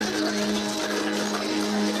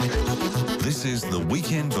This is the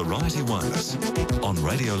Weekend Variety Wireless on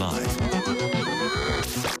Radio Live.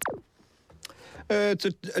 It's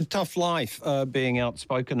a tough life being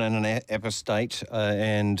outspoken in an epistate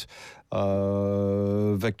and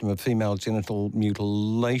victim of female genital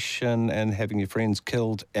mutilation and having your friends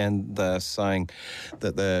killed, and they're saying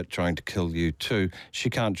that they're trying to kill you too. She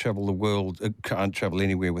can't travel the world, can't travel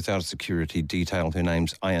anywhere without a security detail. Her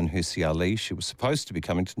name's Ayaan Hirsi Ali. She was supposed to be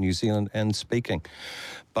coming to New Zealand and speaking,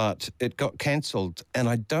 but it got cancelled, and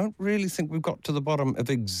I don't really think we've got to the bottom of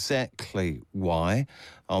exactly why.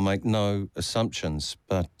 I'll make no assumptions,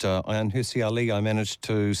 but Ayaan Hirsi Ali, I managed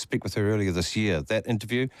to speak with her earlier this year. That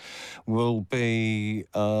interview will be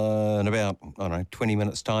in about, 20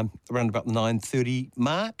 minutes' time, around about 9:30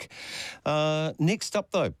 mark. Next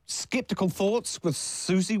up, though, Skeptical Thoughts with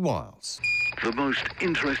Susie Wiles. The most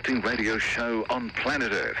interesting radio show on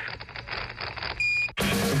planet Earth.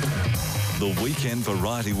 The Weekend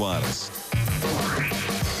Variety Wireless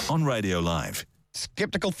on Radio Live.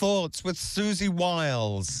 Skeptical Thoughts with Susie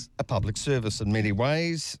Wiles, a public service in many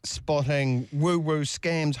ways, spotting woo-woo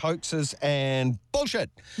scams, hoaxes and bullshit.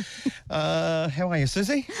 How are you,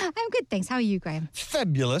 Susie? I'm good, thanks. How are you, Graham?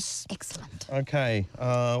 Fabulous. Excellent. Okay,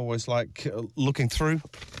 always like looking through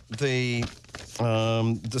the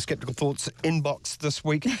Skeptical Thoughts inbox this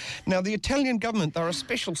week. Now, the Italian government, they're a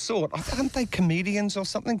special sort. Aren't they comedians or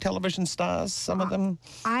something? Television stars, some of them?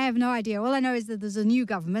 I have no idea. All I know is that there's a new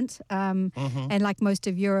government, and like most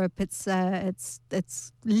of Europe, it's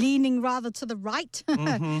leaning rather to the right.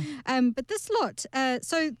 But this lot,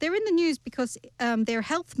 so they're in the news because their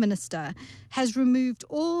health minister has removed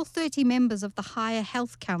all 30 members of the Higher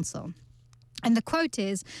Health Council. And the quote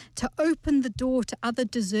is, to open the door to other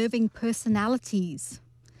deserving personalities.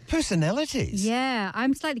 Personalities? Yeah,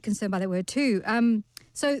 I'm slightly concerned by that word too.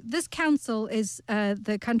 So this council is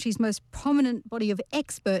the country's most prominent body of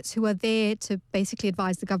experts who are there to basically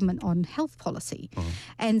advise the government on health policy.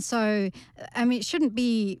 And so, it shouldn't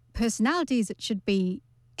be personalities, it should be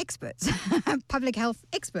experts, public health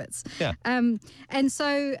experts. Yeah. And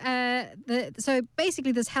so, so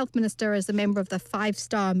basically, this health minister is a member of the Five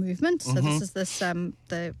Star Movement. So this is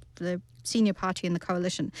the senior party in the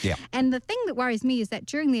coalition. Yeah. And the thing that worries me is that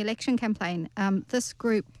during the election campaign, this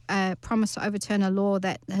group promised to overturn a law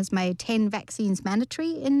that has made 10 vaccines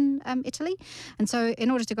mandatory in Italy. And so, in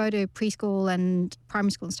order to go to preschool and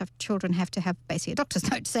primary school and stuff, children have to have basically a doctor's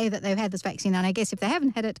note to say that they've had this vaccine. And I guess if they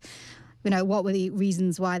haven't had it, what were the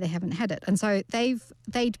reasons why they haven't had it? And so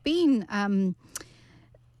they'd been, I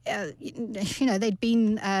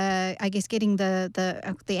guess, getting the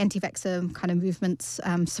anti-vaxxer kind of movements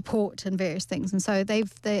support and various things. And so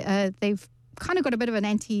they've kind of got a bit of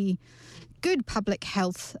an good public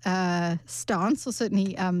health stance, or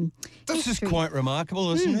certainly This is quite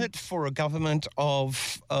remarkable, isn't it, for a government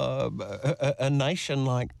of a nation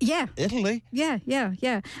like Italy? Yeah.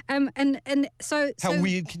 And so how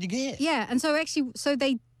weird can you get? Yeah, and so actually,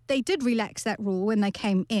 they did relax that rule when they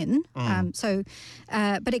came in.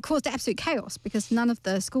 But it caused absolute chaos because none of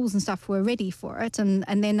the schools and stuff were ready for it,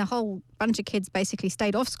 and then a whole bunch of kids basically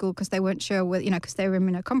stayed off school because they weren't sure, because they were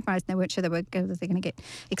immunocompromised and they weren't sure they're going to get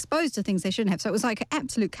exposed to things they shouldn't have. So it was like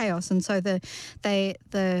absolute chaos, and so the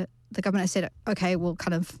government has said, okay, we'll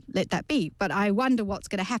kind of let that be. But I wonder what's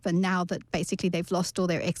going to happen now that basically they've lost all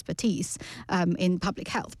their expertise in public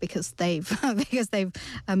health because they've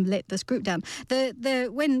let this group down.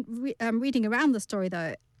 When reading around the story,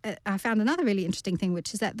 though, I found another really interesting thing,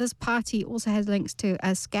 which is that this party also has links to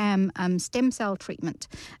a scam stem cell treatment,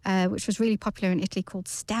 which was really popular in Italy, called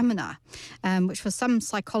Stamina, which was some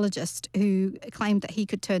psychologist who claimed that he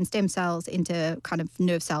could turn stem cells into kind of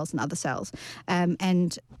nerve cells and other cells.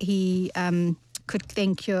 And he could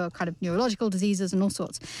then cure kind of neurological diseases and all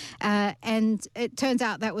sorts. And it turns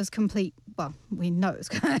out that was complete, we know it's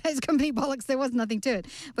complete bollocks. There was nothing to it.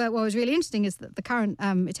 But what was really interesting is that the current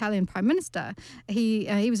Italian Prime Minister, he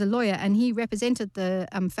was a lawyer and he represented the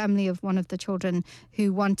family of one of the children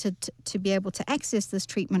who wanted to be able to access this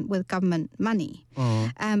treatment with government money.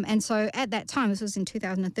 And so at that time, this was in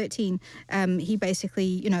 2013, he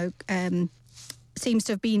basically, seems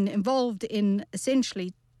to have been involved in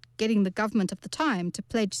essentially getting the government of the time to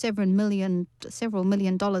pledge several million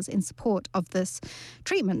dollars in support of this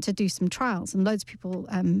treatment to do some trials, and loads of people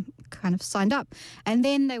kind of signed up, and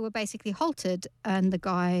then they were basically halted, and the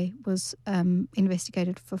guy was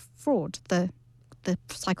investigated for fraud. The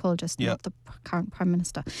psychologist, not the current Prime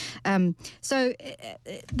Minister. So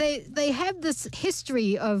they have this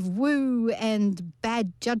history of woo and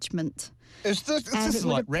bad judgment. This is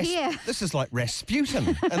like Rasputin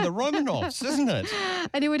and the Romanovs, isn't it?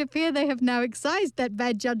 And it would appear they have now excised that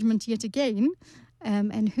bad judgment yet again.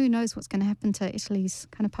 And who knows what's going to happen to Italy's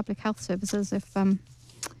kind of public health services if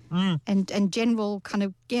and general kind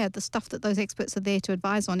of the stuff that those experts are there to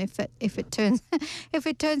advise on if it turns if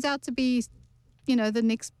it turns out to be, you know, the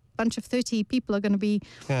next bunch of 30 people are going to be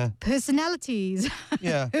personalities.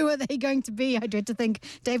 Yeah. Who are they going to be? I dread to think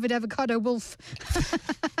David Avocado Wolf.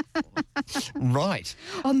 Right.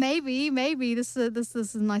 Or maybe this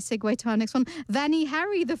is a nice segue to our next one. Vani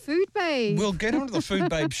Hari, the food babe. We'll get onto the food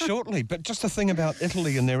babe shortly, but just a thing about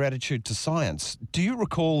Italy and their attitude to science. Do you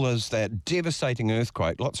recall there's that devastating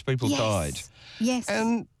earthquake? Lots of people died. Yes.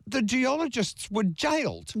 And the geologists were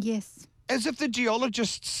jailed. Yes. As if the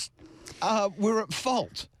geologists were at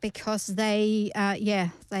fault. Because they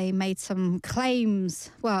made some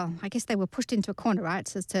claims. Well, I guess they were pushed into a corner,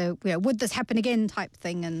 right, as to, you know, would this happen again type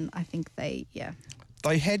thing. And I think they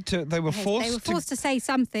were forced to say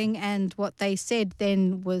something, and what they said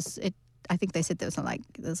then was it. I think they said there's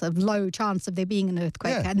a low chance of there being an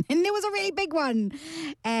earthquake, and then there was a really big one,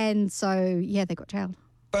 and so they got jailed.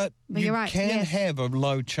 But you you're right, can have a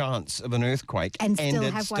low chance of an earthquake and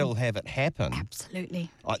still have it happen. Absolutely.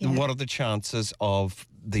 What are the chances of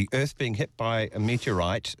the Earth being hit by a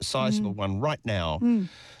meteorite, a sizable one right now?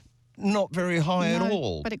 Not very high at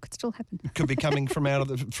all. But it could still happen. It could be coming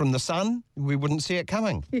from the sun. We wouldn't see it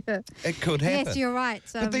coming. Yeah. It could happen. Yes, you're right.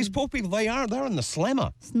 But these poor people, they're in the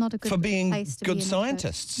slammer. It's not a good for being place to good be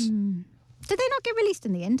scientists. Did they not get released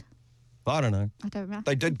in the end? I don't know. I don't know.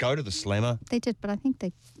 They did go to the slammer. They did, but I think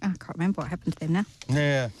I can't remember what happened to them now.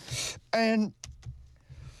 Yeah. And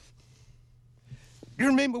you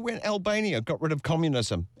remember when Albania got rid of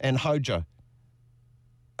communism and Hoxha?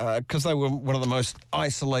 Because they were one of the most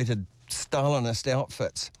isolated Stalinist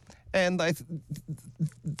outfits. And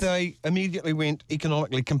they immediately went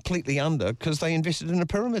economically completely under because they invested in a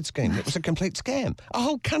pyramid scheme. It was a complete scam. A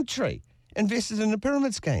whole country invested in a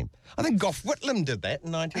pyramid scheme. I think Gough Whitlam did that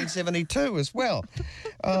in 1972 as well.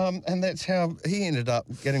 And that's how he ended up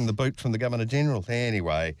getting the boot from the Governor-General.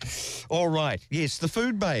 Anyway, all right. Yes, the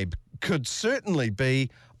food babe could certainly be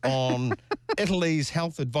on Italy's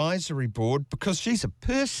health advisory board because she's a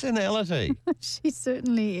personality. She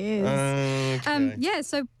certainly is. Okay.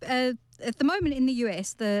 So at the moment in the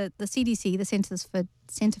US, the CDC, the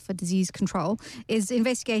Center for Disease Control, is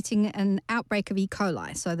investigating an outbreak of E.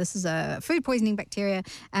 coli. So this is a food poisoning bacteria,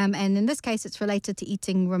 and in this case, it's related to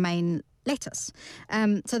eating romaine lettuce.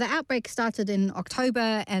 So the outbreak started in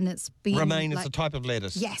October, and it's been romaine is a type of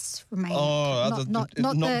lettuce. Yes, romaine. Oh,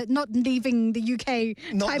 not leaving the UK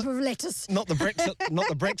type of lettuce. Not the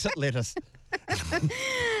Brexit lettuce.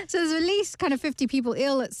 So there's at least kind of 50 people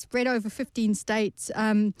ill. It's spread over 15 states.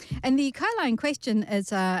 And the E. coli in question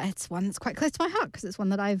is it's one that's quite close to my heart because it's one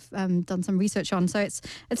that I've done some research on. So it's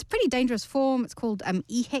a pretty dangerous form. It's called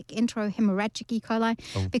EHEC, enterohemorrhagic E. coli,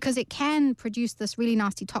 because it can produce this really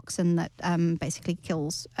nasty toxin that basically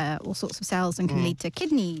kills all sorts of cells and can lead to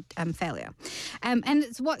kidney failure. And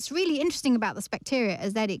what's really interesting about this bacteria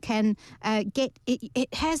is that it can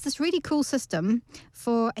it has this really cool system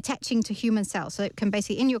for attaching to human cells. So it can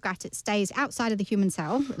basically, in your gut, it stays outside of the human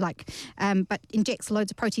cell, but injects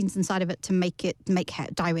loads of proteins inside of it to make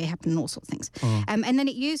diarrhea happen and all sorts of things. And then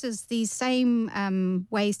it uses these same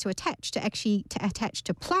ways to attach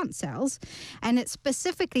to plant cells, and it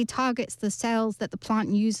specifically targets the cells that the plant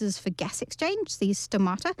uses for gas exchange, these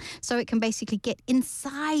stomata, so it can basically get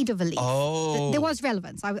inside of a leaf. Oh. There was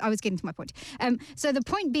relevance. I was getting to my point. So the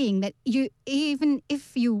point being that even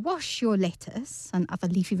if you wash your lettuce and other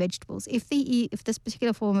leafy vegetables, if this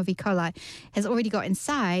particular form of E. coli has already got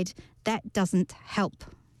inside, that doesn't help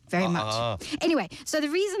very much. Anyway, so the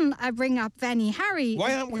reason I bring up Vani Hari,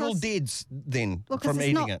 why aren't we all dead then from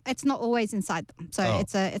eating it? It's not always inside them. So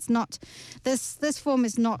it's not this form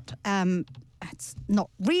is not it's not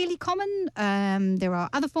really common. There are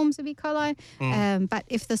other forms of E. coli, but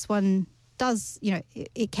if this one does,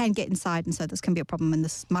 it can get inside, and so this can be a problem, and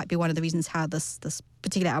this might be one of the reasons how this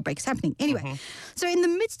particular outbreak is happening. Anyway, so in the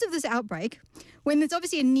midst of this outbreak, when there's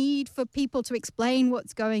obviously a need for people to explain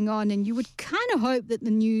what's going on, and you would kind of hope that the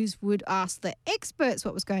news would ask the experts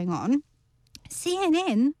what was going on,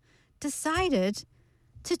 CNN decided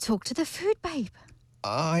to talk to the food babe.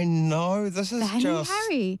 I know, this is Vani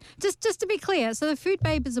Hari. Just to be clear, so the food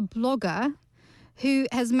babe is a blogger who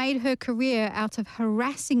has made her career out of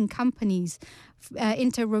harassing companies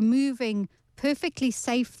into removing perfectly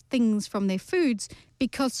safe things from their foods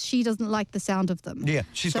because she doesn't like the sound of them. Yeah,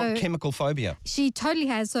 she's got chemical phobia. She totally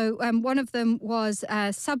has. So one of them was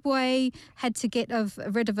Subway had to get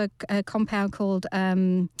rid of a compound called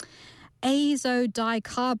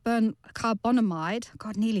azodicarbonamide,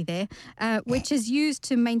 God, nearly there, which is used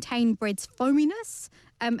to maintain bread's foaminess.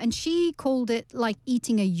 And she called it like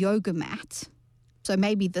eating a yoga mat. So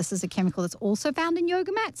maybe this is a chemical that's also found in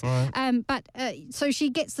yoga mats. Right. So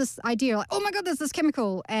she gets this idea like, oh my God, there's this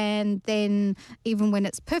chemical. And then even when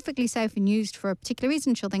it's perfectly safe and used for a particular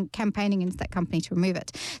reason, she'll then campaigning into that company to remove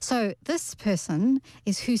it. So this person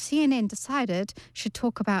is who CNN decided should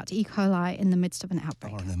talk about E. coli in the midst of an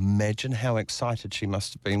outbreak. Oh, and imagine how excited she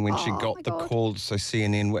must have been when she Oh, my got the God. call. So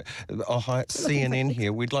CNN, oh, hi, it's CNN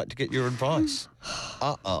here. We'd like to get your advice.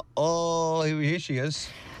 Oh, here she is.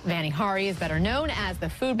 Vani Hari is better known as the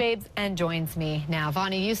Food Babes and joins me now.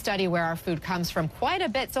 Vani, you study where our food comes from quite a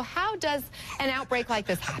bit. So how does an outbreak like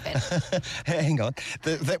this happen? Hang on.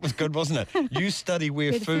 That was good, wasn't it? You study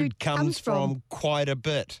where the food comes from quite a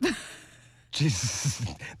bit. Jesus,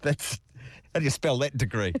 how do you spell that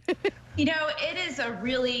degree? You know, it is a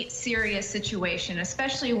really serious situation,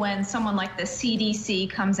 especially when someone like the CDC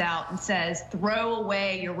comes out and says, throw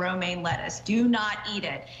away your romaine lettuce, do not eat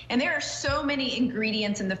it. And there are so many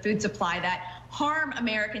ingredients in the food supply that harm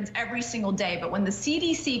Americans every single day. But when the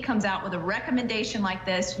CDC comes out with a recommendation like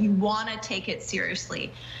this, you want to take it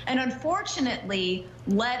seriously. And unfortunately,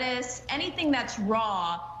 lettuce, anything that's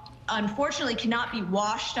raw, unfortunately cannot be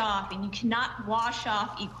washed off, and you cannot wash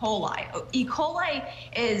off E. coli. E. coli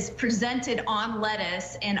is presented on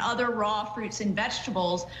lettuce and other raw fruits and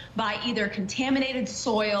vegetables by either contaminated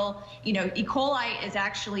soil. You know, E. coli is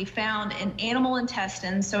actually found in animal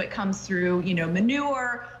intestines, so it comes through,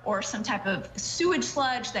 manure or some type of sewage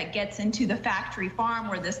sludge that gets into the factory farm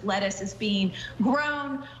where this lettuce is being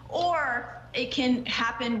grown, or it can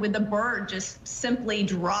happen with a bird just simply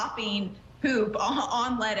dropping poop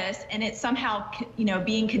on lettuce and it somehow,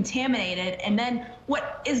 being contaminated. And then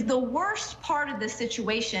what is the worst part of this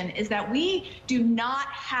situation is that we do not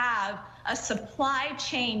have a supply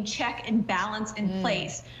chain check and balance in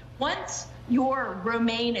place. Once your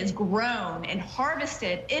romaine is grown and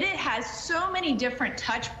harvested, it has so many different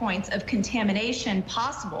touch points of contamination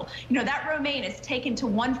possible. That romaine is taken to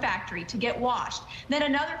one factory to get washed, then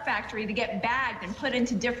another factory to get bagged and put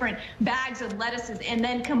into different bags of lettuces, and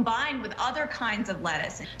then combined with other kinds of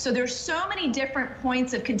lettuce. So there's so many different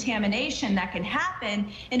points of contamination that can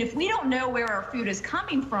happen. And if we don't know where our food is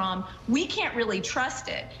coming from, we can't really trust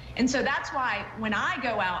it. And so that's why when I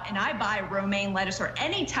go out and I buy romaine lettuce or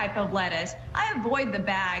any type of lettuce, I avoid the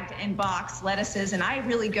bagged and boxed lettuces, and I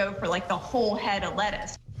really go for like the whole head of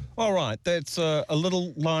lettuce. All right, that's a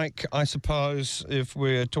little like, I suppose, if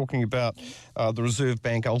we're talking about the Reserve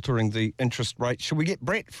Bank altering the interest rate. Should we get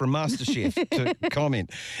Brett from MasterChef to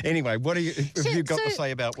comment? Anyway, what have you got to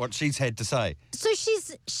say about what she's had to say? So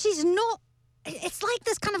she's not. It's like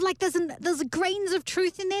this kind of like there's grains of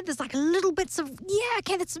truth in there. There's like little bits of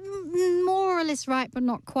that's more or less right, but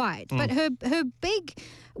not quite. But her big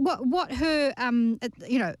what her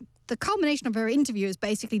the culmination of her interview is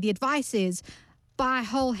basically the advice is buy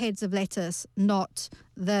whole heads of lettuce, not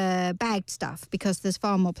the bagged stuff, because there's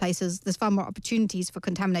far more opportunities for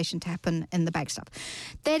contamination to happen in the bagged stuff.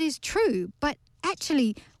 That is true, but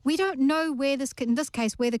actually we don't know where in this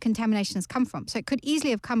case, where the contamination has come from. So it could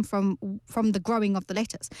easily have come from the growing of the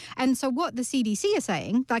lettuce. And so what the CDC is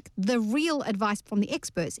saying, like the real advice from the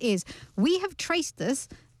experts is, we have traced this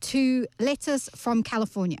to lettuce from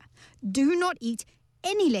California. Do not eat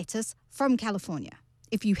any lettuce from California.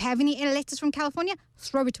 If you have any lettuce from California,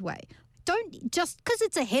 throw it away. Don't, just because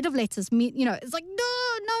it's a head of lettuce, it's like,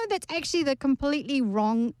 no, that's actually the completely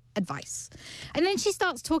wrong advice. And then she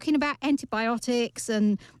starts talking about antibiotics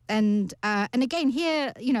and again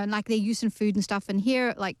here, like their use in food and stuff. And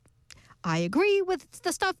here, like, I agree with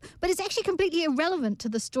the stuff, but it's actually completely irrelevant to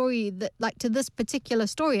the story, to this particular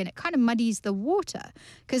story, and it kind of muddies the water.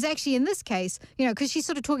 Because actually in this case, because she's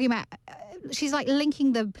sort of talking about, she's like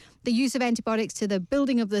linking the use of antibiotics to the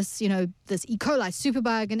building of this, this E. coli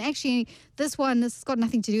superbug, and actually this has got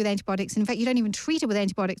nothing to do with antibiotics. And in fact, you don't even treat it with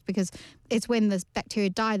antibiotics because it's when the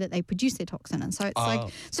bacteria die that they produce their toxin. And so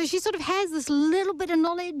it's so she sort of has this little bit of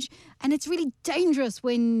knowledge, and it's really dangerous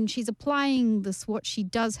when she's applying what she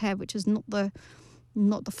does have, which is not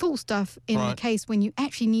the full stuff in the case when you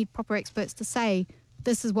actually need proper experts to say,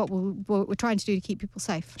 this is what we're trying to do to keep people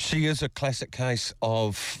safe. She is a classic case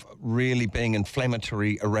of really being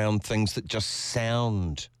inflammatory around things that just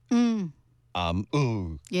sound ooh.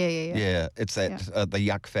 Yeah, it's that the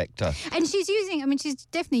yuck factor. And she's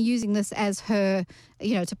definitely using this as her,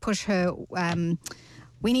 to push her,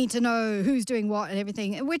 we need to know who's doing what and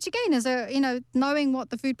everything, which again is knowing what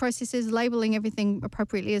the food process is, labeling everything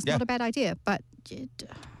appropriately is not a bad idea, but...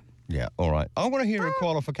 Yeah, all right. I want to hear her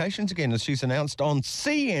qualifications again, as she's announced on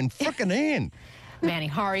CN frickin' N. Vani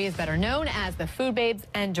Hari is better known as the Food Babes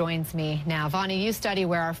and joins me now. Vani, you study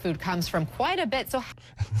where our food comes from quite a bit, so...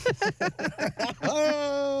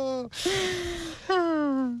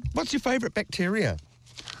 What's your favourite bacteria?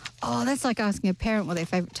 Oh, that's like asking a parent what their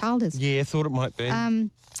favourite child is. Yeah, thought it might be.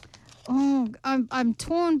 I'm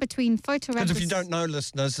torn between Photorhabdus. Because if you don't know,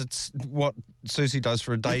 listeners, it's what Susie does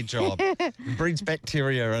for a day job. Breeds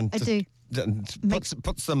bacteria and I do.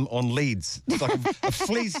 Puts them on leads. It's like a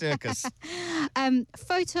flea circus.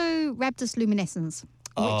 Photorhabdus luminescens,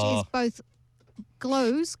 which is both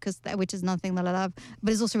glows, which is another thing that I love,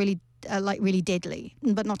 but it's also really really deadly,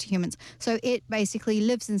 but not to humans. So it basically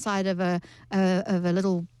lives inside of a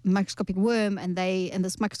little microscopic worm, and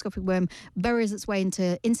this microscopic worm burrows its way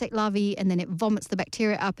into insect larvae, and then it vomits the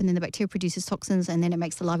bacteria up, and then the bacteria produces toxins, and then it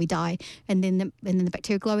makes the larvae die, and then the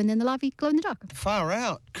bacteria glow, and then the larvae glow in the dark. Far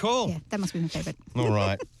out. Cool. Yeah, that must be my favourite. All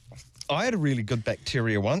right. I had a really good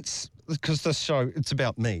bacteria once, because this show, it's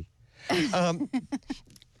about me. And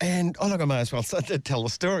look, I may as well tell the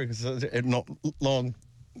story, because it's not long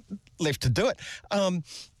left to do it.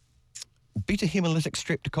 Beta hemolytic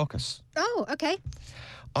streptococcus. Oh, okay.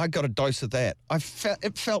 I got a dose of that.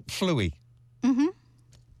 It felt fluey. Mm-hmm.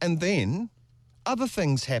 And then other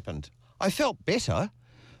things happened. I felt better,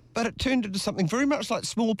 but it turned into something very much like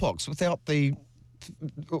smallpox without the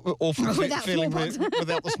awful Without feeling, smallpox.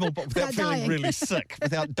 without the smallpox, without feeling dying. really sick,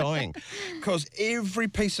 without dying. Because every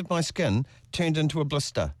piece of my skin turned into a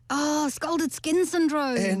blister. Oh, scalded skin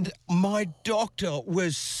syndrome. And my doctor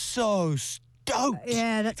was so stoked.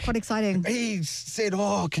 Yeah, that's quite exciting. He said,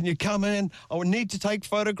 "Oh, can you come in? I would need to take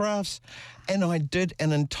photographs." And I did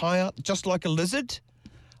an entire, just like a lizard,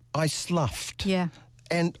 I sloughed. Yeah.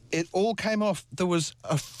 And it all came off. There was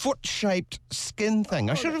a foot-shaped skin thing.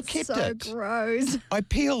 I should have kept so it. gross. I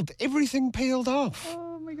peeled. Everything peeled off.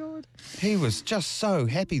 Oh, my God. He was just so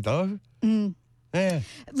happy, though. Yeah.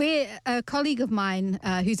 A colleague of mine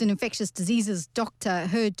who's an infectious diseases doctor,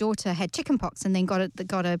 her daughter had chickenpox and then got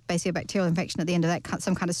basically a bacterial infection at the end of that,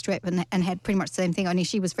 some kind of strep, and had pretty much the same thing, only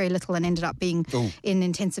she was very little and ended up being in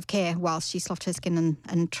intensive care whilst she sloughed her skin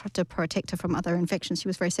and tried to protect her from other infections. She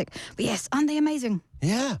was very sick. But yes, aren't they amazing?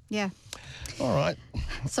 Yeah. Yeah. All right.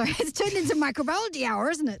 Sorry, it's turned into microbiology hour,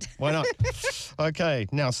 isn't it? Why not? Okay.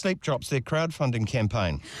 Now, Sleep Drops, their crowdfunding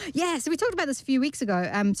campaign. Yeah, so we talked about this a few weeks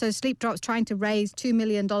ago. So Sleep Drops trying to raise $2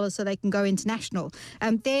 million so they can go international.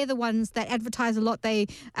 They're the ones that advertise a lot. They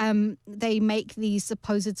make these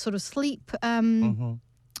supposed sort of sleep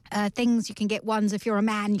things. You can get ones if you're a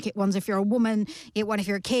man, you get ones if you're a woman, you get one if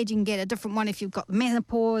you're a kid, you can get a different one if you've got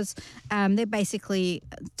menopause. They're basically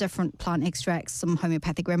different plant extracts, some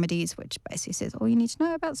homeopathic remedies, which basically says all you need to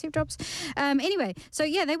know about Sleep Drops. Anyway, so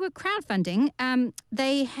yeah, they were crowdfunding.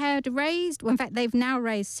 They had raised, well, in fact, they've now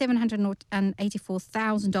raised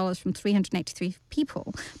 $784,000 from 383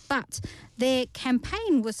 people, but their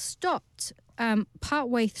campaign was stopped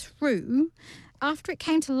partway through after it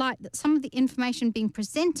came to light that some of the information being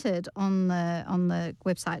presented on the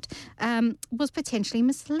website was potentially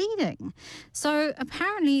misleading. So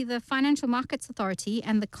apparently the Financial Markets Authority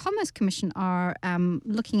and the Commerce Commission are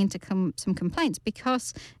looking into some complaints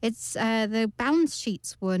because the balance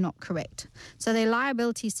sheets were not correct. So their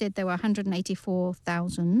liability said they were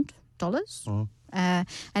 $184,000. And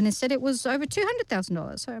instead it was over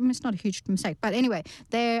 $200,000. So I mean, it's not a huge mistake. But anyway,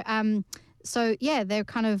 they're... So, yeah, they're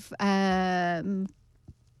kind of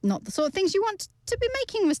not the sort of things you want to be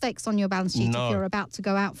making mistakes on your balance sheet if you're about to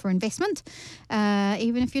go out for investment,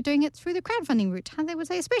 even if you're doing it through the crowdfunding route. They would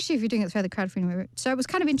say, especially if you're doing it through the crowdfunding route. So it was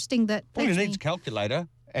kind of interesting that... All you need is a calculator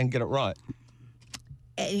and get it right.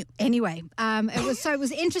 Anyway, it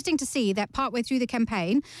was interesting to see that partway through the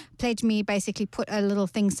campaign, Pledge Me basically put a little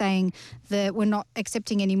thing saying that we're not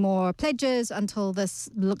accepting any more pledges until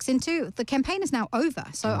this looks into. The campaign is now over,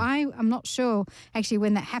 so I'm not sure actually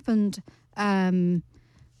when that happened,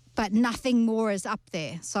 but nothing more is up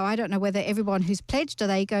there. So I don't know whether everyone who's pledged, are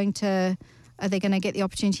they going to get the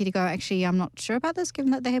opportunity to go, actually, I'm not sure about this,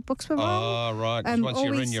 given that their books were wrong? Oh, right. Once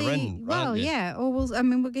you're in, you're in. Well, yeah. Or I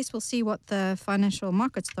guess we'll see what the Financial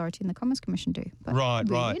Markets Authority and the Commerce Commission do. But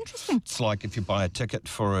right. Interesting. It's like if you buy a ticket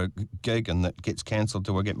for a gig and that gets cancelled,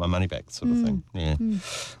 do I get my money back sort of thing? Yeah.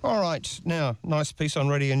 All right. Now, nice piece on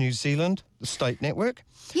Radio New Zealand, the state network.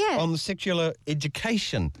 Yeah. On the Secular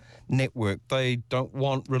Education Network, they don't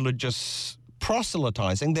want religious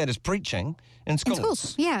proselytising, that is preaching, in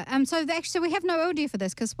schools. Yeah. So we have no audio for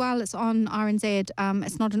this because while it's on RNZ,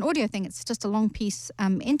 it's not an audio thing. It's just a long piece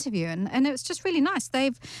interview, and it's just really nice.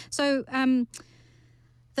 The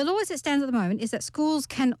law as it stands at the moment is that schools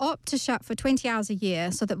can opt to shut for 20 hours a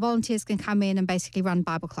year so that volunteers can come in and basically run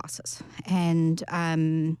Bible classes. And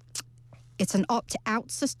it's an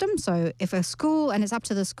opt-out system. So if a school, and it's up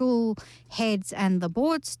to the school heads and the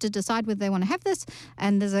boards to decide whether they want to have this.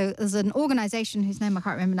 And there's an organisation whose name I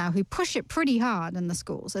can't remember now who push it pretty hard in the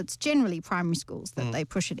schools. It's generally primary schools that they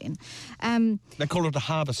push it in. They call it a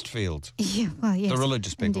harvest field. Yeah, well, yes. The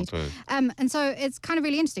religious people indeed. too. And so it's kind of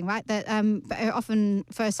really interesting, right? That often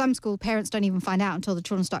for some school, parents don't even find out until the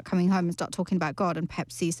children start coming home and start talking about God, and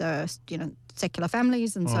perhaps these are, secular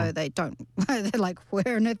families, and so they don't, they're like,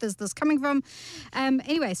 where on earth is this coming from?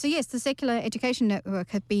 Anyway, so yes, the Secular Education Network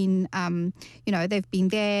have been, they've been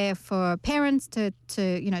there for parents to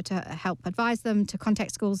help advise them, to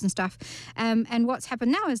contact schools and stuff. And what's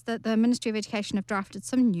happened now is that the Ministry of Education have drafted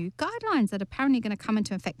some new guidelines that are apparently going to come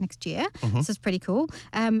into effect next year. This is pretty cool.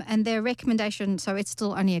 And their recommendation, so it's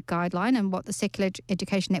still only a guideline, and what the Secular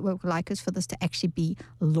Education Network would like is for this to actually be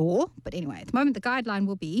law. But anyway, at the moment, the guideline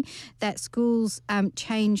will be that schools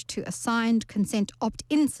change to a signed consent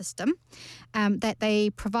opt-in system, that they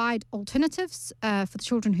provide alternatives for the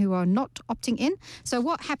children who are not opting in. So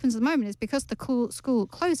what happens at the moment is, because the school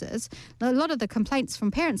closes, a lot of the complaints from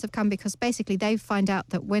parents have come because basically they find out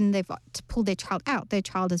that when they've pulled their child out, their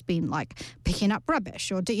child has been like picking up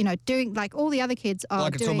rubbish or doing like all the other kids are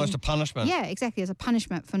Like it's doing. almost a punishment. Yeah, exactly, as a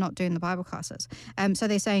punishment for not doing the Bible classes. So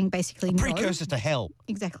they're saying basically Precursor to hell.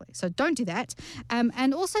 Exactly. So don't do that.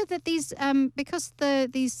 And also that these, because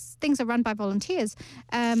these things are run by volunteers,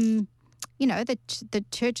 the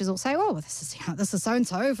churches will say, oh, this is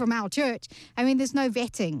so-and-so from our church. I mean, there's no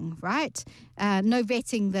vetting, right? No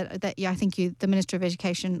vetting that I think the Ministry of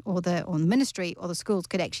Education or the ministry or the schools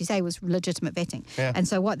could actually say was legitimate vetting. Yeah. And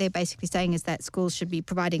so what they're basically saying is that schools should be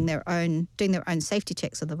providing doing their own safety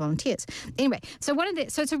checks of the volunteers. Anyway, so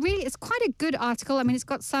it's quite a good article. I mean, it's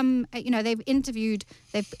got some, they've interviewed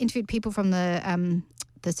people from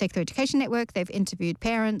the Secular Education Network. They've interviewed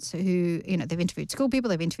parents who, they've interviewed school people,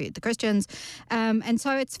 they've interviewed the Christians. And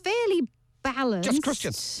so it's fairly balanced. Just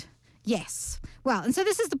Christians. Yes. Well, and so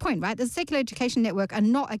this is the point, right? The Secular Education Network are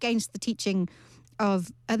not against the teaching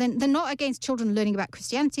of, they're not against children learning about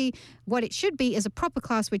Christianity. What it should be is a proper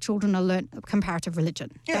class where children are learnt comparative religion.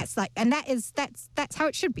 Yeah. That's how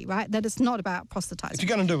it should be, right? That it's not about proselytizing. If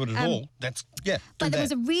you're going to do it at all, But there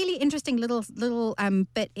was a really interesting little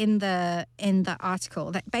bit in the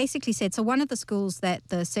article that basically said, so one of the schools that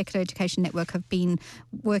the Secular Education Network have been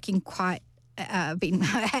working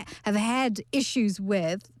have had issues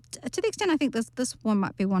with, to the extent I think this one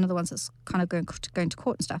might be one of the ones that's kind of going to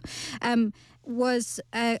court and stuff, was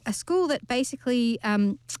a school that basically,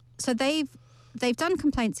 so they've done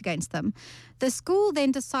complaints against them. The school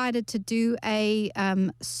then decided to do a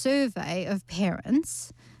survey of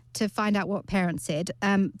parents to find out what parents said.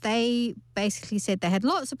 They basically said they had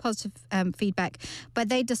lots of positive feedback, but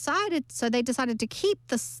they decided to keep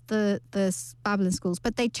this Bible in schools,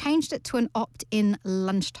 but they changed it to an opt-in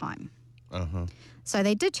lunchtime. So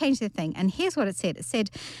they did change their thing, and here's what it said. It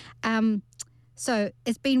said, so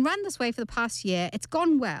it's been run this way for the past year. It's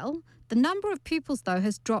gone well. The number of pupils, though,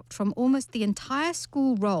 has dropped from almost the entire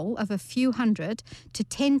school roll of a few hundred to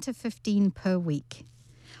 10 to 15 per week.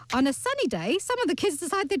 On a sunny day, some of the kids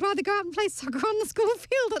decide they'd rather go out and play soccer on the school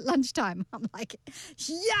field at lunchtime. I'm like,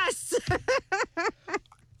 yes!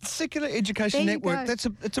 Secular Education There you Network, go.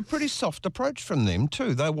 it's a pretty soft approach from them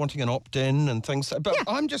too. They're wanting an opt-in and things. But Yeah.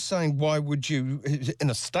 I'm just saying, why would you, in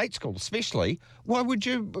a state school especially, why would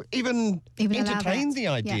you even allow entertain that? the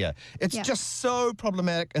idea? Yeah. It's Yeah. just so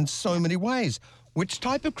problematic in so many ways. Which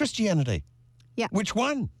type of Christianity? Yeah. Which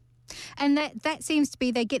one? And that seems to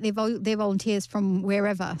be, they get their volunteers from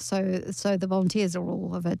wherever. So the volunteers are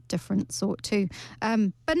all of a different sort too.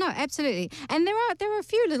 But no, absolutely. And there are a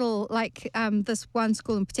few little, like this one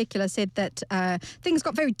school in particular said that things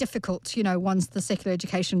got very difficult, once the Secular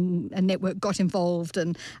Education Network got involved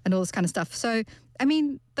and all this kind of stuff. So, I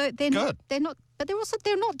mean, they're not, but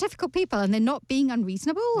they're not difficult people, and they're not being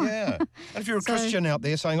unreasonable. Yeah. And if you're a So- Christian out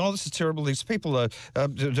there saying, oh, this is terrible, these people are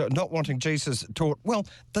not wanting Jesus taught, well,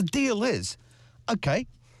 the deal is, okay,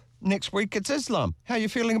 next week it's Islam. How are you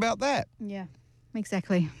feeling about that? Yeah,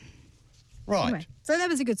 exactly. Right. Anyway, so that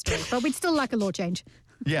was a good story, but we'd still like a law change.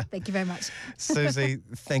 Yeah. Thank you very much. Susie,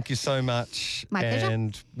 thank you so much. My pleasure.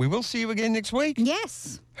 And we will see you again next week.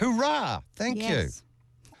 Yes. Hurrah. Thank you. Yes.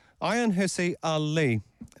 Ayaan Hirsi Ali,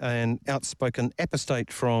 an outspoken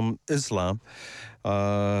apostate from Islam,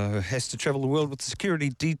 has to travel the world with security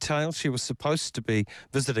detail. She was supposed to be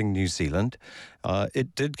visiting New Zealand.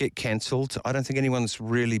 It did get cancelled. I don't think anyone's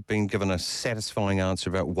really been given a satisfying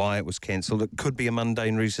answer about why it was cancelled. It could be a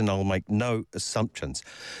mundane reason. I'll make no assumptions.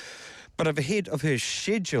 But ahead of her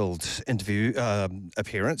scheduled interview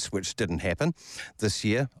appearance, which didn't happen this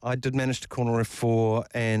year, I did manage to corner her for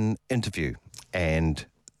an interview. And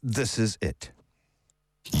this is it.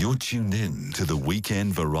 You're tuned in to the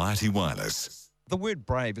Weekend Variety Wireless. The word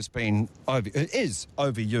brave is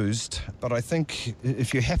overused, but I think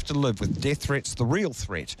if you have to live with death threats, the real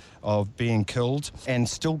threat of being killed, and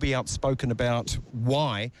still be outspoken about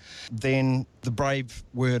why, then the brave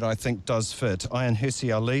word, I think, does fit. Ayaan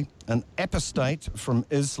Hirsi Ali, an apostate from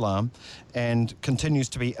Islam, and continues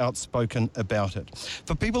to be outspoken about it.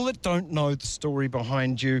 For people that don't know the story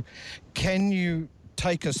behind you, can you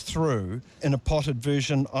take us through, in a potted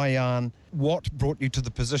version, Ayaan, what brought you to the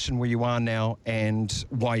position where you are now and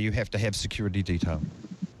why you have to have security detail?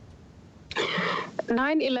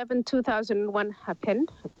 9/11/2001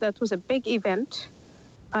 happened. That was a big event.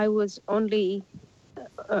 I was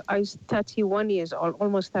 31 years old,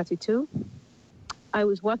 almost 32. I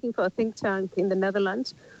was working for a think tank in the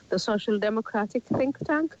Netherlands, the Social Democratic think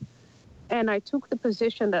tank, and I took the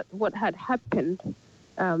position that what had happened,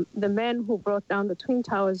 the men who brought down the Twin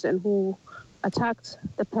Towers and who attacked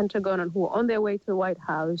the Pentagon and who were on their way to the White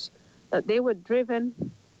House, that they were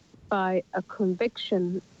driven by a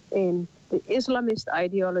conviction in the Islamist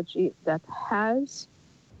ideology that has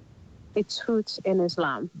its roots in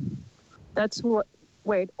Islam. That's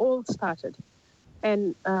where it all started.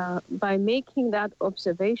 And by making that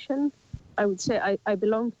observation, I would say I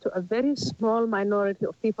belong to a very small minority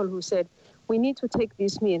of people who said, we need to take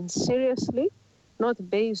these men seriously,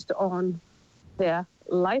 not based on their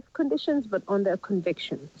life conditions, but on their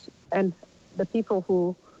convictions. And the people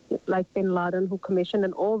who, like bin Laden, who commissioned,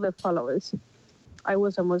 and all their followers. I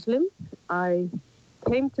was a Muslim. I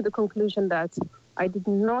came to the conclusion that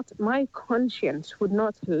my conscience would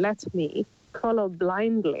not let me follow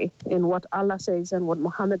blindly in what Allah says and what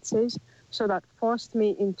Muhammad says. So that forced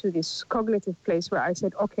me into this cognitive place where I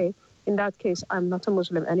said, okay, in that case, I'm not a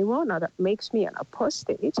Muslim anymore. Now that makes me an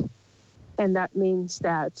apostate. And that means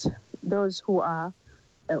that those who are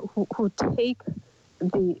who take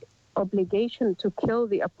the obligation to kill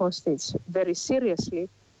the apostates very seriously,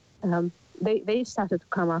 they started to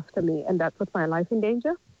come after me, and that put my life in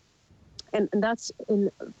danger. And that's in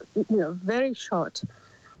very short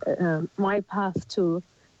my path to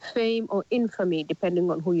fame or infamy, depending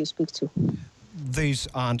on who you speak to. These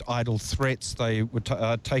aren't idle threats. They were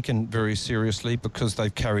taken very seriously because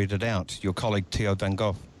they've carried it out. Your colleague Theo van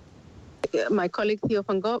Gogh. My colleague Theo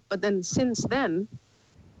van Gogh, but then since then,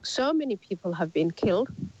 so many people have been killed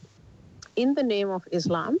in the name of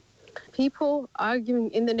Islam, people arguing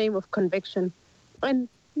in the name of conviction. And,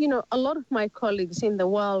 a lot of my colleagues in the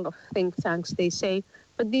world of think tanks, they say,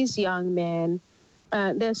 but these young men,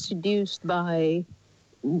 they're seduced by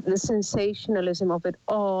the sensationalism of it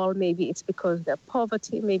all. Maybe it's because they're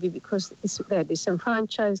poverty, maybe because they're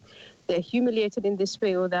disenfranchised, they're humiliated in this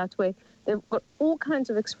way or that way. They've got all kinds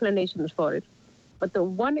of explanations for it. But the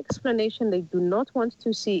one explanation they do not want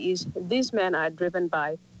to see is these men are driven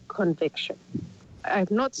by conviction.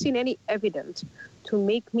 I've not seen any evidence to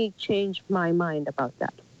make me change my mind about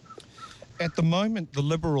that. At the moment, the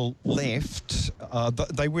liberal left,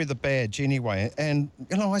 they wear the badge anyway. And,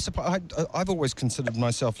 I suppose I've always considered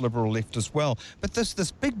myself liberal left as well. But there's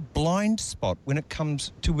this big blind spot when it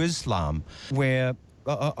comes to Islam, where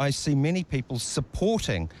I see many people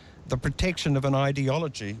supporting the protection of an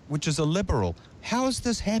ideology which is a liberal. How has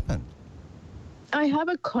this happened? I have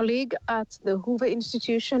a colleague at the Hoover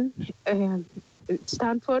Institution at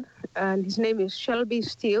Stanford, and his name is Shelby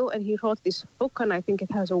Steele, and he wrote this book, and I think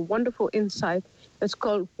it has a wonderful insight. It's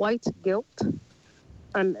called White Guilt,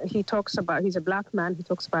 and he's a black man, he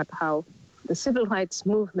talks about how the civil rights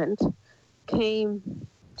movement came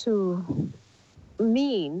to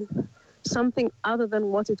mean something other than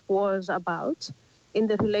what it was about in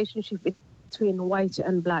the relationship between white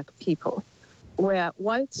and black people, where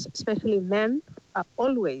whites, especially men, are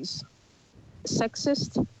always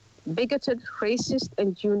sexist, bigoted, racist,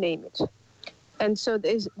 and you name it. And so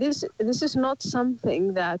this is not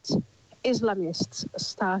something that Islamists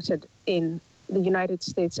started in the United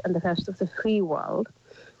States and the rest of the free world.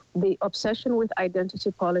 The obsession with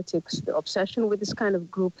identity politics, the obsession with this kind of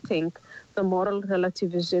groupthink, the moral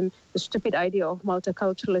relativism, the stupid idea of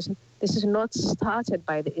multiculturalism, this is not started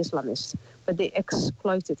by the Islamists, but they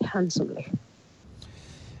exploit it handsomely.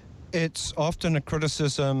 It's often a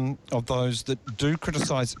criticism of those that do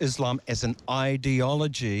criticize Islam as an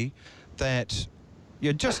ideology that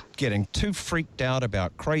you're just getting too freaked out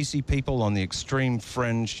about crazy people on the extreme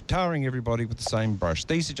fringe, tarring everybody with the same brush.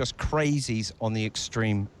 These are just crazies on the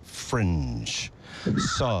extreme fringe.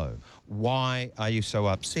 So, why are you so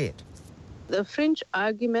upset? The fringe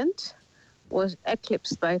argument was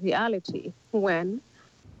eclipsed by reality when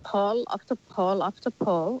poll after poll after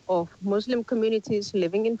poll of Muslim communities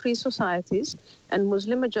living in free societies and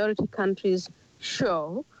Muslim majority countries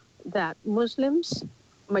show that Muslims,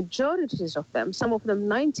 majorities of them, some of them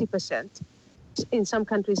 90%, in some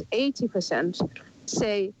countries 80%,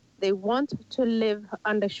 say they want to live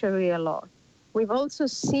under Sharia law. We've also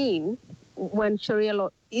seen when Sharia law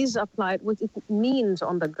is applied, what it means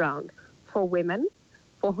on the ground for women,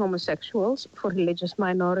 for homosexuals, for religious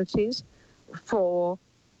minorities, for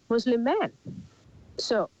Muslim men.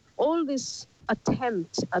 So all these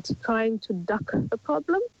attempts at trying to duck the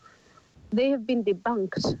problem, they have been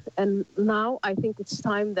debunked. And now I think it's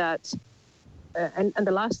time that, and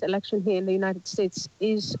the last election here in the United States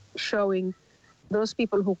is showing those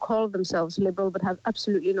people who call themselves liberal but have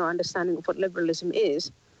absolutely no understanding of what liberalism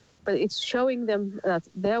is, but it's showing them that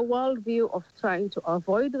their worldview of trying to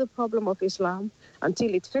avoid the problem of Islam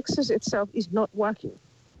until it fixes itself is not working.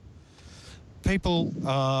 People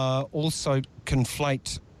also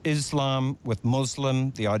conflate Islam with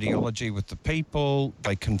Muslim, the ideology with the people.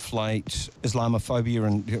 They conflate Islamophobia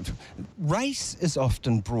and race is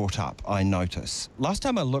often brought up, I notice. Last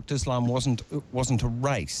time I looked, Islam wasn't a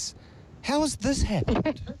race. How has this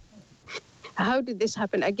happened? How did this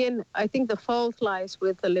happen? Again, I think the fault lies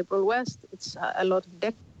with the liberal West. It's a lot of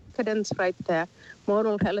decadence right there.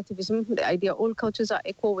 Moral relativism, the idea all cultures are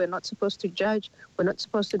equal. We're not supposed to judge. We're not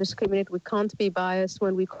supposed to discriminate. We can't be biased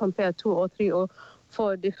when we compare 2 or 3 or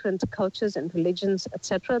 4 different cultures and religions,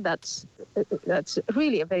 etc. That's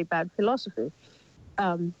really a very bad philosophy.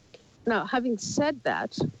 Now, having said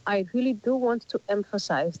that, I really do want to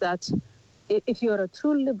emphasize that if you're a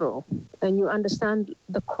true liberal and you understand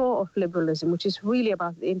the core of liberalism, which is really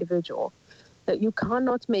about the individual, that you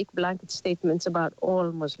cannot make blanket statements about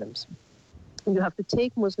all Muslims. You have to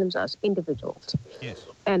take Muslims as individuals. Yes.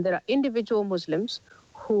 And there are individual Muslims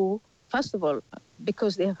who, first of all,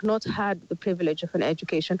 because they have not had the privilege of an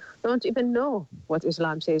education, don't even know what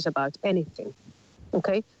Islam says about anything.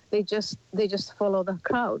 Okay? They just follow the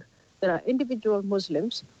crowd. There are individual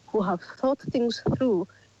Muslims who have thought things through,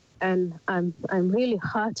 and I'm really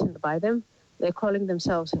heartened by them. They're calling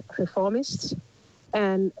themselves reformists,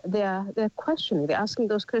 and they're questioning, they're asking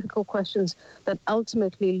those critical questions that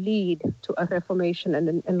ultimately lead to a reformation and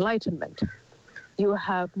an enlightenment. You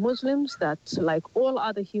have Muslims that, like all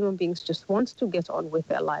other human beings, just want to get on with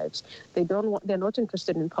their lives. They're not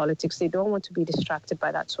interested in politics. They don't want to be distracted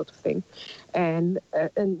by that sort of thing. And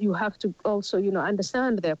you have to also,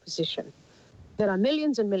 understand their position. There are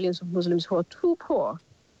millions and millions of Muslims who are too poor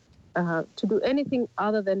to do anything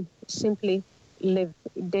other than simply live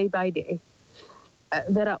day by day.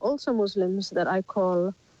 There are also Muslims that I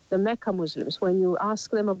call the Mecca Muslims. When you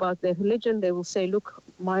ask them about their religion, they will say, look,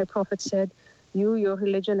 my prophet said, you, your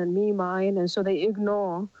religion, and me, mine. And so they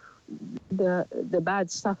ignore the bad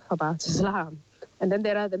stuff about Islam. And then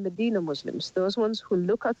there are the Medina Muslims, those ones who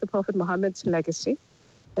look at the Prophet Muhammad's legacy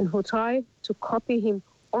and who try to copy him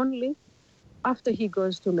only after he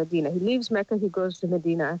goes to Medina. He leaves Mecca, he goes to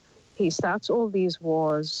Medina. He starts all these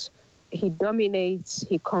wars. He dominates,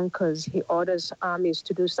 he conquers, he orders armies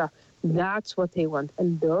to do stuff. That's what they want.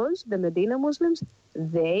 And those, the Medina Muslims,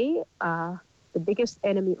 they are the biggest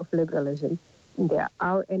enemy of liberalism. They are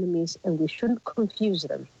our enemies, and we shouldn't confuse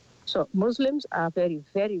them. So Muslims are very,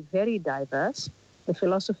 very, very diverse. The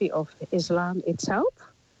philosophy of Islam itself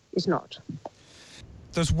is not.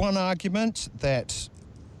 There's one argument that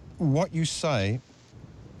what you say,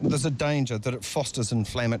 there's a danger that it fosters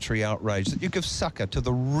inflammatory outrage, that you give succor to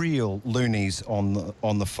the real loonies on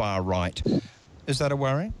the far right. Is that a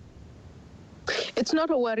worry? It's not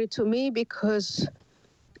a worry to me, because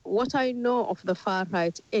what I know of the far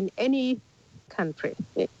right in any country,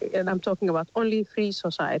 and I'm talking about only free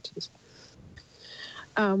societies,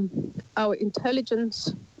 our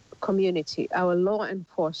intelligence community, our law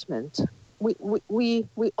enforcement, we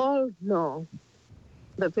all know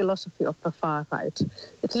the philosophy of the far right.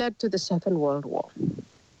 It led to the Second World War.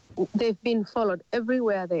 They've been followed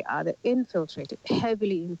everywhere they are. They're infiltrated,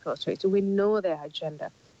 heavily infiltrated. We know their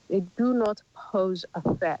agenda. They do not pose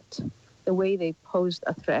a threat the way they posed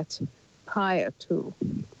a threat prior to,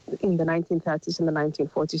 in the 1930s and the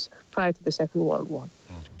 1940s, prior to the Second World War.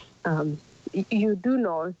 You do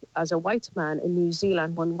know, as a white man in New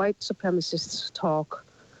Zealand, when white supremacists talk,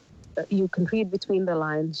 you can read between the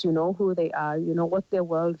lines. You know who they are. You know what their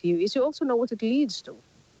worldview is. You also know what it leads to.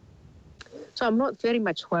 So I'm not very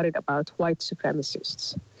much worried about white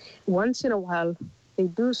supremacists. Once in a while, they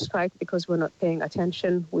do strike because we're not paying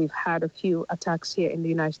attention. We've had a few attacks here in the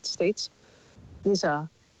United States. These are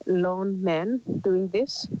lone men doing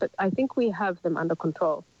this, but I think we have them under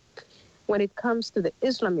control. when it comes to the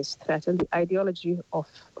Islamist threat and the ideology of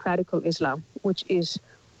radical Islam, which is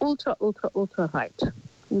ultra, ultra, ultra right.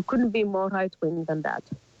 You couldn't be more right-wing than that,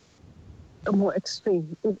 more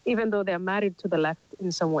extreme, even though they're married to the left in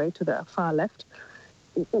some way, to the far left.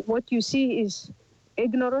 What you see is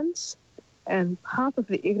ignorance, and part of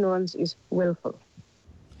the ignorance is willful.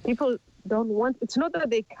 People don't want, it's not that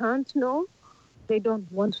they can't know, they don't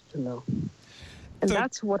want to know. And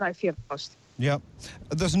that's what I fear most. Yeah.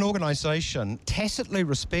 There's an organisation tacitly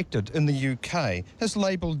respected in the UK has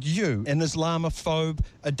labelled you an Islamophobe,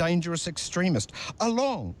 a dangerous extremist,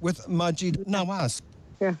 along with Maajid Nawaz.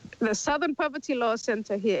 Yeah. The Southern Poverty Law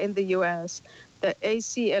Center here in the US, the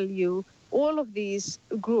ACLU, all of these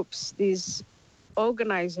groups, these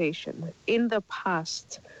organizations in the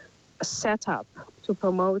past set up to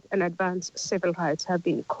promote and advance civil rights have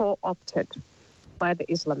been co-opted by the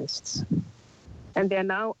Islamists. And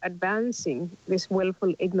they're now advancing this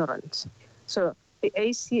willful ignorance. So the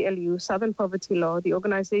ACLU, Southern Poverty Law, the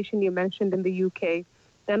organization you mentioned in the UK,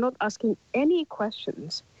 they're not asking any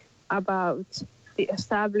questions about the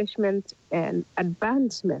establishment and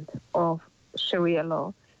advancement of Sharia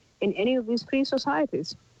law in any of these free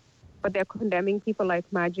societies. But they're condemning people like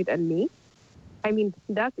Maajid and me. I mean,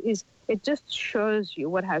 it just shows you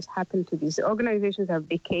what has happened to these organizations have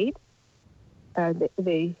decayed.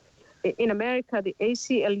 In America, the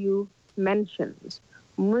ACLU mentions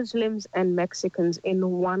Muslims and Mexicans in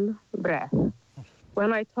one breath.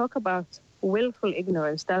 When I talk about willful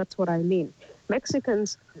ignorance, that's what I mean.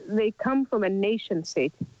 Mexicans, they come from a nation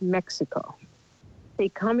state, Mexico. They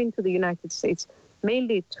come into the United States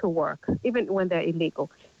mainly to work, even when they're illegal.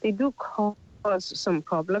 They do cause some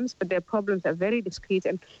problems, but their problems are very discreet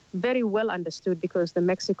and very well understood because the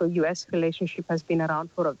Mexico-US relationship has been around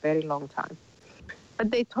for a very long time. But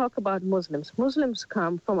they talk about Muslims. Muslims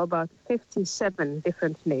come from about 57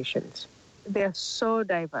 different nations. They're so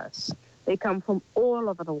diverse. They come from all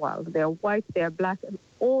over the world. They're white, they're black, and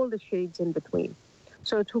all the shades in between.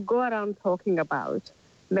 So to go around talking about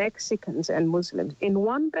Mexicans and Muslims in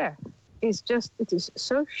one breath it is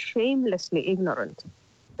so shamelessly ignorant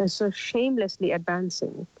and so shamelessly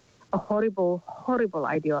advancing a horrible, horrible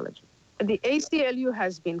ideology. The ACLU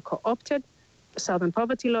has been co-opted. Southern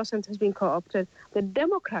Poverty Law Center has been co-opted. The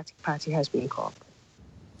Democratic Party has been co-opted.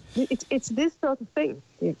 It's this sort of thing.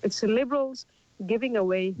 It's the liberals giving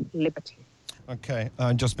away liberty. Okay,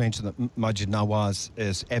 I just mentioned that Maajid Nawaz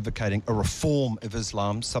is advocating a reform of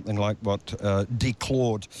Islam, something like what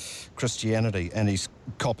declawed Christianity, and he's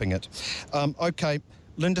copying it. Okay,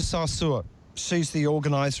 Linda Sarsour. She's the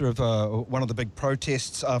organiser of one of the big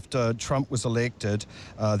protests after Trump was elected,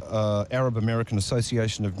 Arab American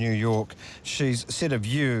Association of New York. She's said of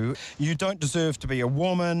you don't deserve to be a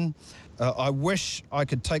woman. I wish I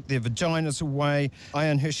could take their vaginas away.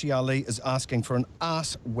 Ayaan Hirsi Ali is asking for an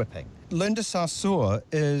ass whipping. Linda Sarsour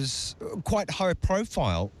is quite high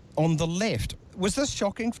profile on the left. Was this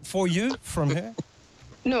shocking for you from her?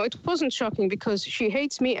 No, it wasn't shocking because she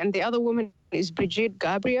hates me, and the other woman is Brigitte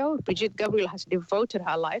Gabriel. Brigitte Gabriel has devoted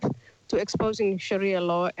her life to exposing Sharia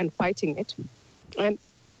law and fighting it. And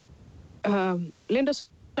Linda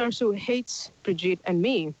Sarsour hates Brigitte and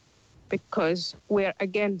me because we're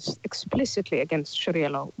explicitly against Sharia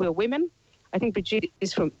law. We're women. I think Brigitte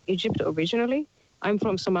is from Egypt originally. I'm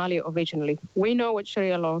from Somalia originally. We know what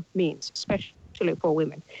Sharia law means, especially for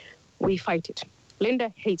women. We fight it.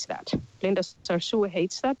 Linda hates that. Linda Sarsour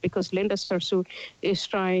hates that because Linda Sarsour is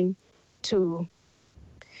trying to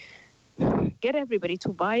get everybody to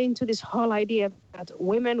buy into this whole idea that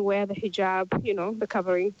women wear the hijab, the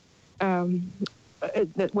covering,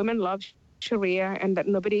 that women love Sharia and that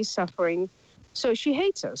nobody is suffering. So she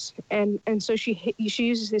hates us. And so she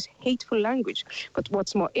uses this hateful language. But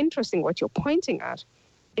what's more interesting, what you're pointing at,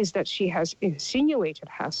 is that she has insinuated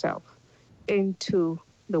herself into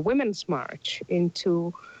the Women's March,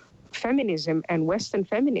 into feminism, and Western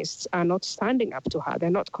feminists are not standing up to her. They're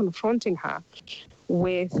not confronting her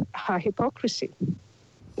with her hypocrisy,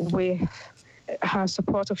 with her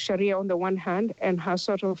support of Sharia on the one hand, and her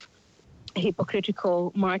sort of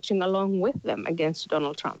hypocritical marching along with them against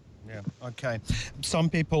Donald Trump. Yeah, okay. Some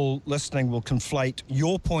people listening will conflate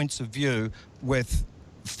your points of view with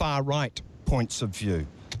far-right points of view.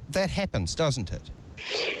 That happens, doesn't it?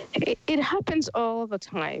 It happens all the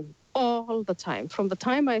time, from the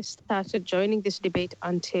time I started joining this debate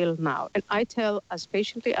until now. And I tell as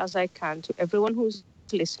patiently as I can to everyone who's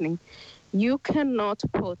listening, you cannot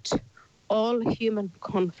put all human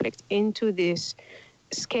conflict into this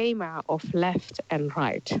schema of left and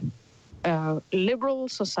right. Liberal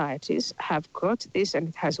societies have got this and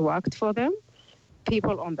it has worked for them.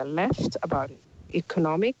 People on the left, about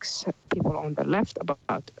economics, people on the left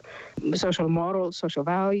about social morals, social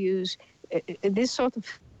values. This sort of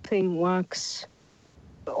thing works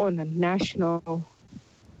on a national,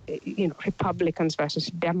 Republicans versus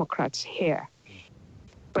Democrats here.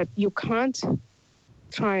 But you can't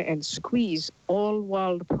try and squeeze all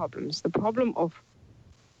world problems. The problem of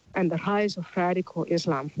and the rise of radical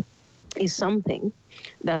Islam is something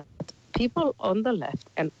that people on the left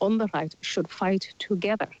and on the right should fight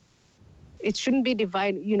together. It shouldn't be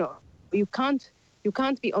divided. You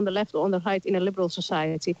can't be on the left or on the right in a liberal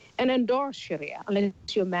society and endorse Sharia unless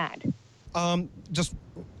you're mad. Just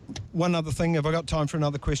one other thing. Have I got time for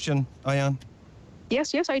another question, Ayan?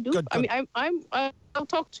 Yes, I do. Good. I mean, I'll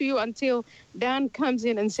talk to you until Dan comes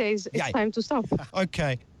in and says it's time to stop.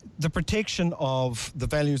 Okay. The protection of the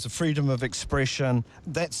values of freedom of expression,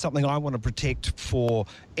 that's something I want to protect for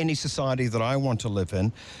any society that I want to live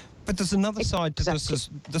in. But there's another side to this.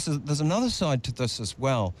 There's another side to this as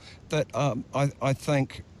well that I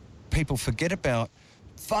think people forget about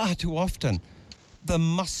far too often. There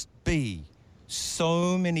must be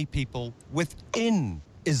so many people within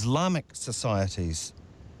Islamic societies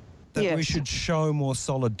that we should show more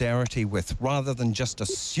solidarity with, rather than just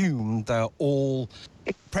assume they're all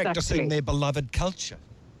practicing their beloved culture.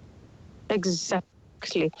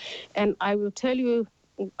 Exactly. And I will tell you,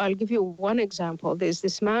 I'll give you one example. There's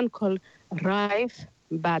this man called Raif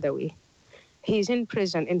Badawi. He's in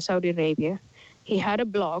prison in Saudi Arabia. He had a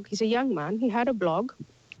blog. He's a young man. He had a blog,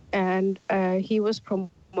 and he was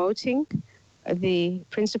promoting the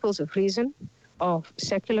principles of reason, of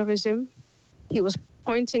secularism. He was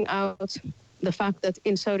pointing out the fact that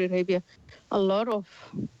in Saudi Arabia, a lot of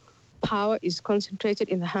power is concentrated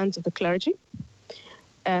in the hands of the clergy.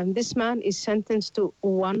 And this man is sentenced to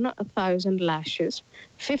 1,000 lashes.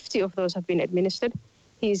 50 of those have been administered.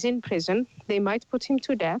 He's in prison. They might put him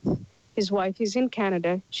to death. His wife is in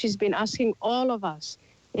Canada. She's been asking all of us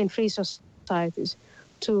in free societies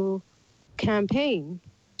to campaign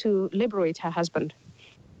to liberate her husband.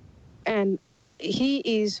 And he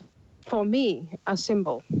is, for me, a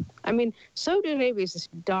symbol. I mean, Saudi Arabia is this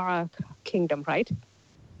dark kingdom, right?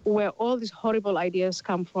 Where all these horrible ideas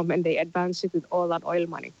come from, and they advance it with all that oil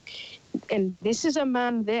money. And this is a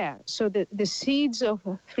man there. So the seeds of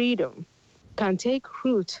freedom can take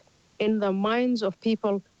root in the minds of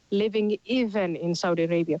people living even in Saudi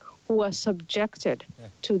Arabia, who are subjected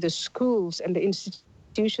to the schools and the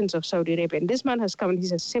institutions of Saudi Arabia. And this man has come, and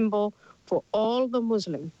he's a symbol for all the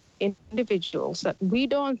Muslim individuals that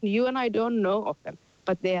you and I don't know of them,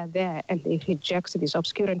 but they are there, and they reject this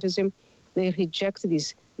obscurantism. They reject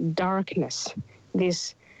this darkness,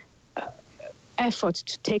 this effort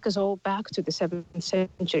to take us all back to the 7th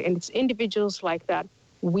century. And it's individuals like that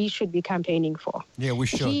we should be campaigning for. Yeah, we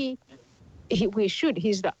should. We should.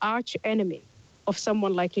 He's the arch enemy of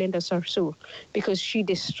someone like Linda Sarsour, because she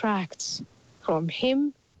distracts from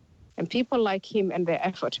him and people like him and their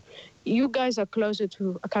effort. You guys are closer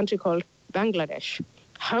to a country called Bangladesh.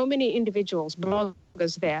 How many individuals,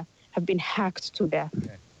 bloggers there, have been hacked to death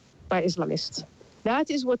by Islamists?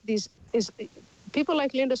 That is what this is. People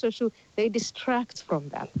like Linda Sarsour, they distract from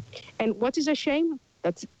that. And what is a shame,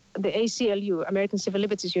 that the ACLU, American Civil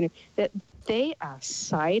Liberties Union, that they are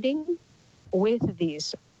siding with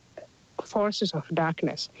these forces of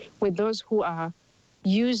darkness, with those who are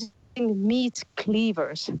using meat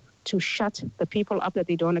cleavers to shut the people up that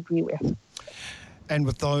they don't agree with. And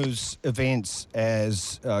with those events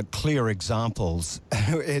as clear examples,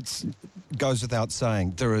 it goes without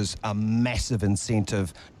saying there is a massive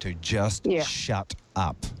incentive to just shut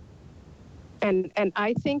up. And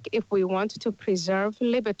I think if we want to preserve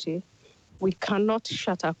liberty, we cannot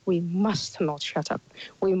shut up. We must not shut up.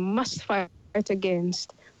 We must fight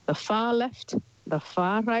against the far left, the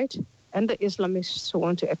far right, and the Islamists who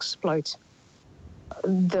want to exploit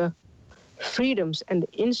the freedoms and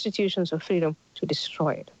the institutions of freedom to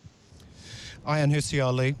destroy it. Ayaan Hirsi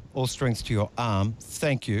Ali, all strength to your arm.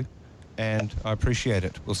 Thank you, and I appreciate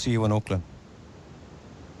it. We'll see you in Auckland.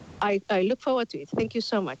 I look forward to it. Thank you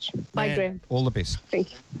so much. Bye, Graham. All the best.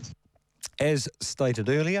 Thank you. As stated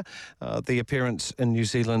earlier, the appearance in New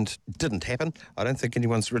Zealand didn't happen. I don't think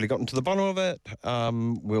anyone's really gotten to the bottom of it.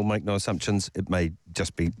 We'll make no assumptions. It may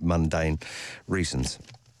just be mundane reasons.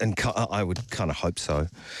 And I would kind of hope so.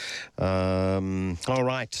 All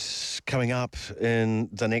right, coming up in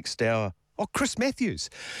the next hour, Chris Matthews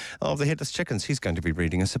of the Headless Chickens. He's going to be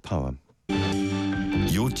reading us a poem.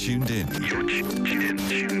 You're tuned in.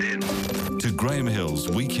 To Graham Hill's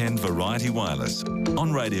Weekend Variety Wireless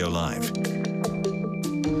on Radio Live.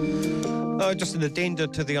 Just an addenda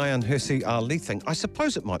to the Ayaan Hirsi Ali thing. I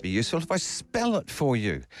suppose it might be useful if I spell it for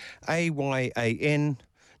you. Ayan,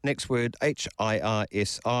 next word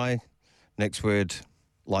Hirsi, next word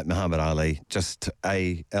like Muhammad Ali, just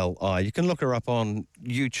Ali. You can look her up on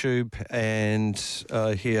YouTube and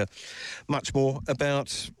hear much more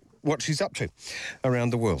about what she's up to around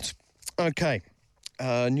the world. Okay.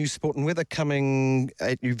 News, sport and weather coming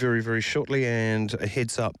at you very, very shortly, and a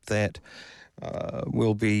heads up that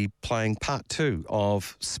we'll be playing part 2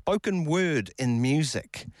 of Spoken Word in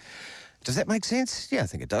Music. Does that make sense? Yeah, I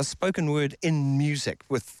think it does. Spoken Word in Music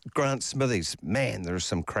with Grant Smithies. Man, there are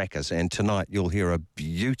some crackers, and tonight you'll hear a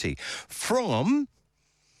beauty from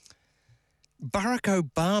Barack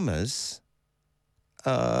Obama's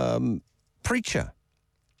Preacher.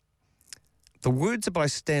 The words are by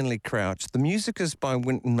Stanley Crouch. The music is by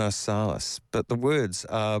Wynton Marsalis, but the words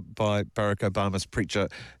are by Barack Obama's Preacher,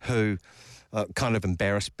 who kind of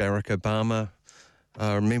embarrassed Barack Obama.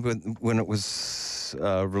 Remember when it was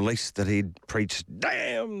released that he'd preached,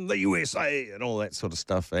 damn the USA, and all that sort of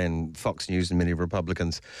stuff, and Fox News and many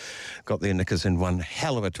Republicans got their knickers in one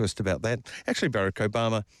hell of a twist about that. Actually, Barack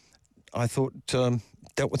Obama, I thought,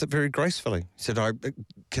 dealt with it very gracefully. He said,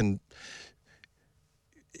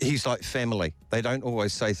 he's like family. They don't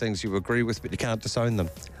always say things you agree with, but you can't disown them.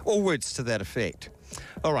 All words to that effect.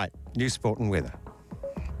 All right, news, sport and weather.